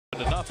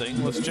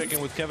1-0. Let's check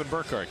in with Kevin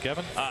Burkhardt.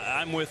 Kevin?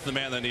 I'm with the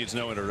man that needs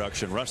no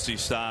introduction. Rusty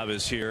Staub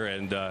is here,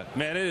 and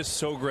man, it is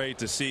so great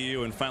to see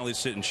you and finally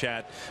sit and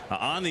chat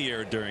on the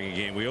air during a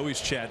game. We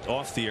always chat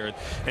off the air,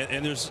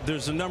 and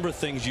there's a number of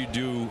things you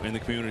do in the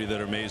community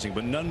that are amazing,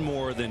 but none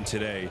more than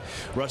today.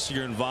 Rusty,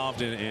 you're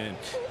involved in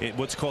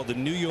what's called the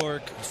New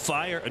York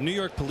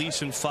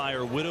Police and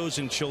Fire Widows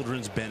and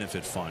Children's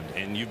Benefit Fund,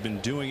 and you've been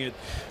doing it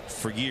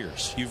for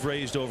years. You've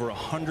raised over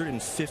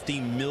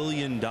 $150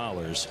 million.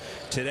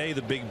 Today,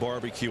 the big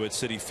barbecue at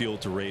Citi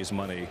Field to raise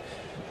money.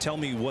 Tell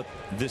me what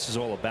this is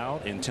all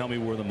about, and tell me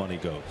where the money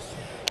goes.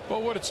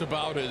 Well, what it's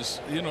about is,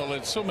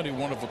 there's so many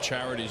wonderful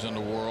charities in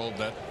the world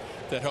that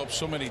help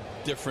so many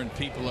different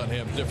people that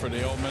have different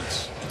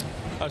ailments.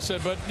 I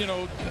said, but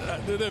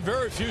there are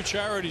very few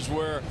charities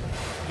where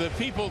the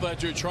people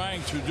that you're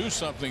trying to do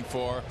something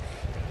for,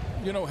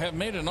 have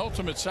made an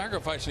ultimate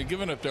sacrifice and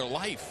given up their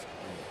life.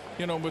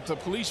 With the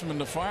policemen,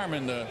 the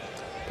firemen, the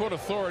Port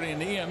Authority, and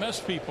the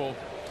EMS people,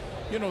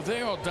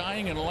 they are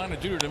dying in the line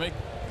of duty to make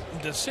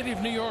the city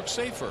of New York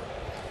safer.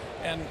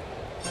 And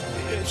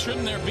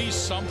shouldn't there be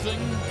something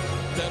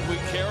that we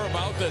care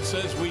about that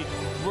says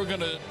we're going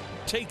to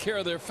take care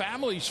of their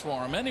families for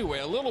them anyway,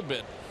 a little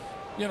bit?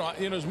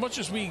 As much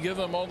as we give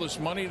them all this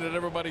money that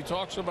everybody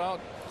talks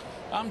about,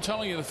 I'm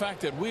telling you, the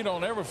fact that we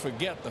don't ever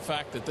forget the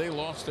fact that they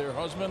lost their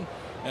husband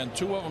and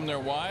two of them their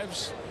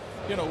wives.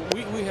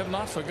 We have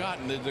not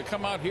forgotten. To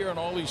come out here and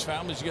all these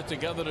families get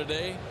together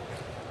today,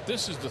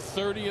 this is the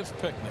 30th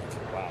picnic.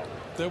 Wow.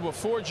 There were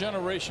 4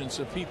 generations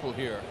of people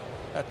here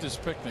at this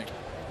picnic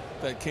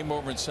that came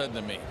over and said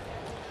to me,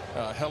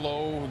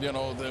 hello.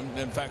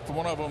 In fact,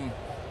 one of them,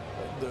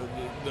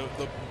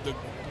 the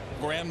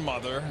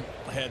grandmother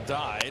had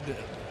died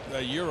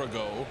a year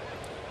ago,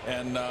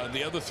 and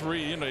the other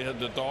 3, you had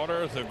the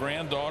daughter, the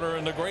granddaughter,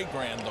 and the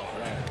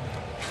great-granddaughter.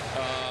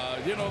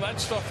 That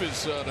stuff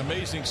is an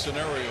amazing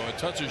scenario. It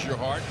touches your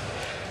heart,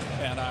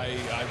 and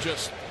I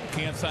just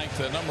can't thank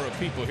the number of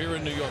people here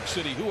in New York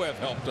City who have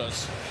helped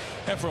us,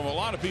 and from a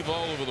lot of people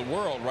all over the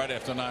world right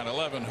after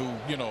 9/11 who,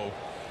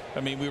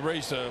 we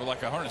raised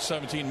like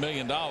 $117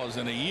 million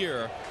in a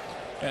year,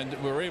 and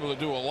we were able to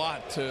do a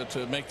lot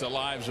to make the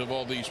lives of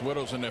all these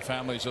widows and their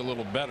families a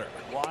little better.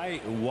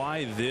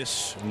 Why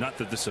this? Not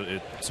that it's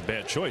a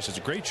bad choice. It's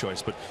a great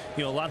choice. But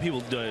a lot of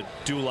people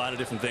do a lot of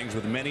different things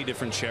with many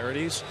different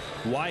charities.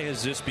 Why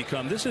has this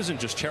become? This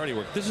isn't just charity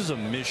work. This is a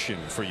mission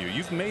for you.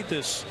 You've made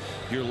this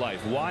your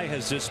life. Why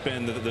has this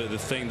been the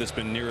thing that's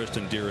been nearest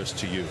and dearest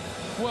to you?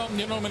 Well,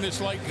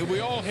 it's like we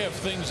all have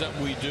things that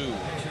we do.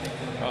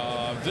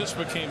 This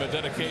became a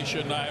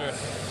dedication.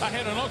 I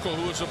had an uncle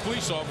who was a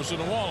police officer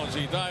in New Orleans.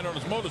 He died on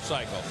his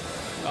motorcycle.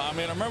 I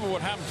remember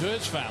what happened to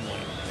his family.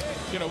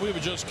 We were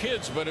just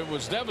kids, but it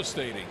was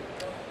devastating.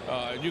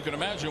 You can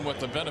imagine what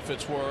the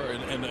benefits were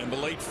in the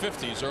late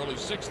 50s, early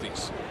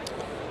 60s.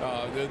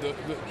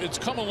 It's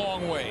come a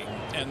long way.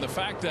 And the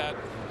fact that,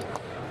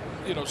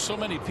 so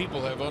many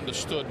people have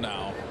understood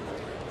now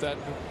that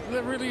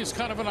there really is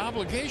kind of an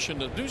obligation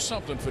to do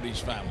something for these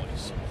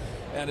families.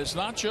 And it's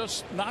not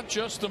just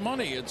the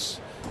money. It's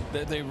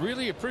that they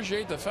really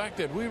appreciate the fact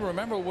that we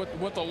remember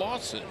what the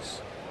loss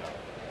is.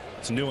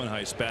 It's new and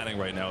high batting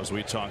right now as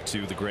we talk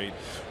to the great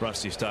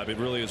Rusty Staub. It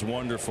really is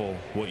wonderful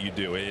what you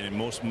do, and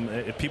most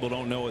if people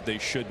don't know it, they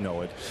should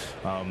know it.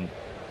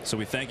 So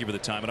we thank you for the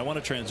time, and I want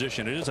to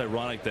transition. It is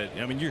ironic that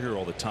you're here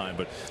all the time,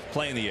 but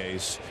playing the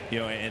A's,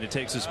 and it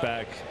takes us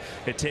back.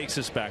 It takes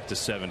us back to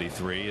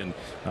 '73, and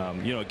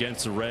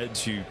against the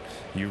Reds, you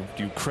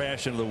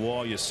crash into the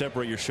wall, you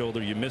separate your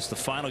shoulder, you miss the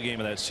final game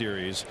of that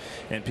series,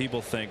 and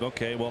people think,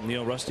 okay, well,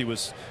 Rusty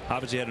was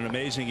obviously had an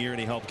amazing year,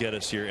 and he helped get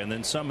us here, and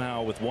then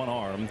somehow with one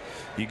arm,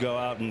 you go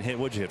out and hit,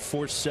 what'd you hit,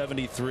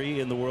 473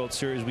 in the World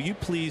Series. Will you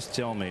please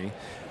tell me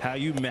how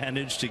you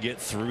managed to get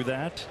through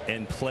that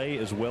and play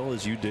as well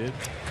as you did?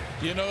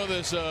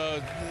 There's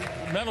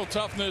mental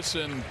toughness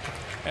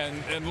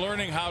and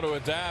learning how to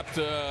adapt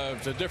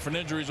to different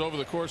injuries over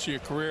the course of your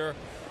career.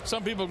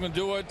 Some people can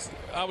do it.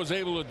 I was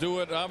able to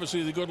do it.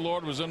 Obviously, the good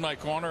Lord was in my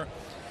corner.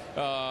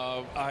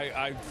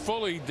 I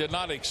fully did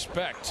not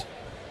expect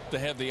to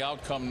have the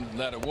outcome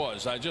that it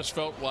was. I just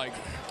felt like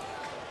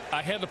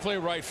I had to play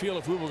right field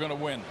if we were going to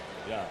win.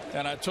 Yeah.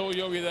 And I told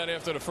Yogi that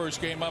after the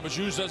first game I was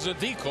used as a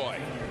decoy.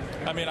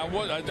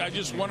 I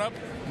just went up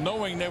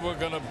knowing they were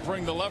going to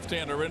bring the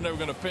left-hander in. They were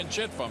going to pinch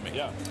hit for me.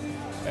 Yeah.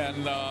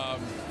 And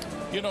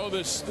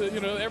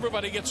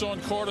everybody gets on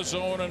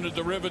cortisone and the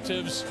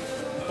derivatives,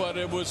 but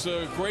it was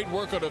a great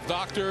work of the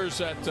doctors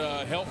that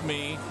helped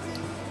me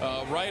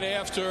right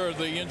after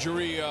the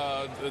injury,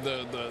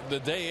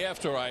 the day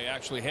after I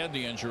actually had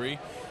the injury,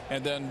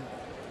 and then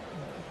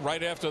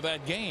right after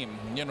that game,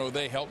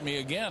 they helped me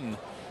again.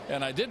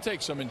 And I did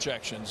take some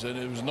injections, and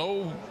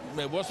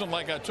it wasn't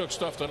like I took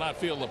stuff to not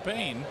feel the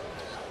pain.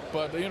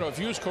 But, if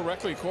used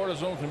correctly,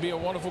 cortisone can be a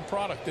wonderful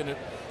product. And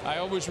I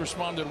always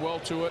responded well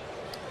to it.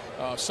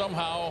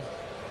 Somehow,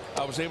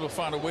 I was able to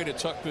find a way to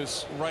tuck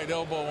this right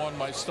elbow on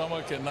my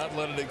stomach and not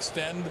let it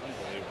extend,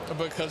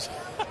 because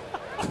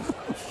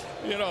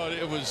You know,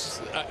 it was,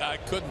 I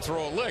couldn't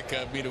throw a lick.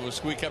 I mean,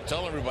 we kept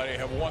telling everybody I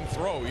have one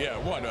throw. Yeah,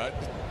 one.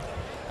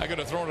 I could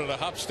have thrown it a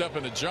hop, step,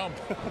 and a jump.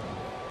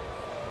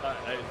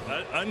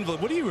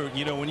 What do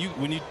you know,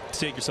 when you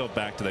take yourself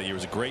back to that year? It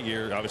was a great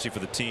year, obviously, for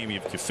the team. You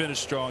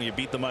finished strong. You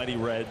beat the mighty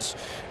Reds,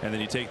 and then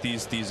you take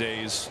these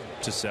A's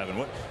to 7.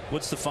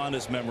 What's the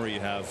fondest memory you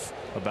have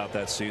about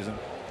that season?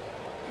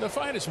 The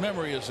fondest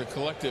memory is a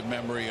collective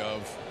memory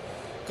of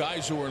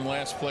guys who were in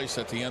last place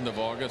at the end of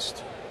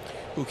August,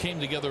 who came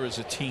together as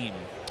a team.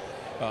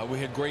 We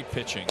had great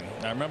pitching.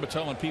 I remember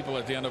telling people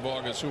at the end of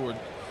August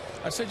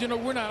I said, you know,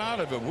 we're not out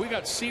of it. We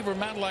got Seaver,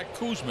 Matlack,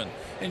 Kuzman,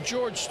 and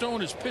George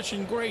Stone is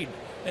pitching great,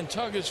 and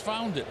Tug has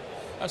found it.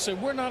 I said,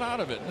 we're not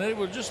out of it. And they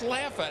would just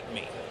laugh at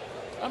me.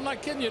 I'm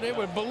not kidding you. They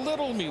would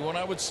belittle me when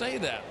I would say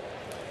that.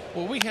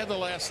 Well, we had the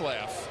last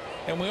laugh,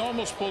 and we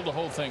almost pulled the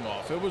whole thing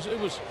off. It was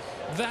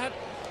that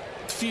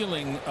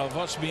feeling of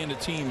us being a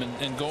team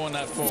and going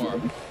that far.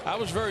 I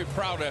was very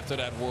proud after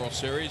that World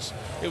Series.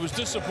 It was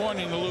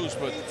disappointing to lose,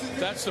 but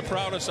that's the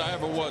proudest I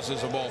ever was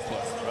as a ball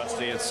player.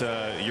 Rusty,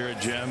 you're a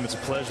gem. It's a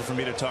pleasure for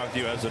me to talk to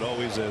you, as it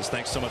always is.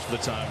 Thanks so much for the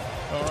time.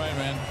 All right,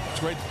 man. It's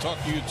great to talk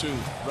to you too.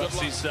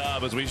 Rusty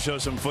Staub, as we show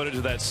some footage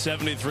of that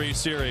 '73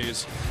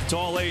 series. It's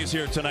all A's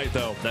here tonight,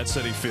 though. That's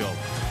Citi Field.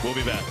 We'll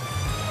be back.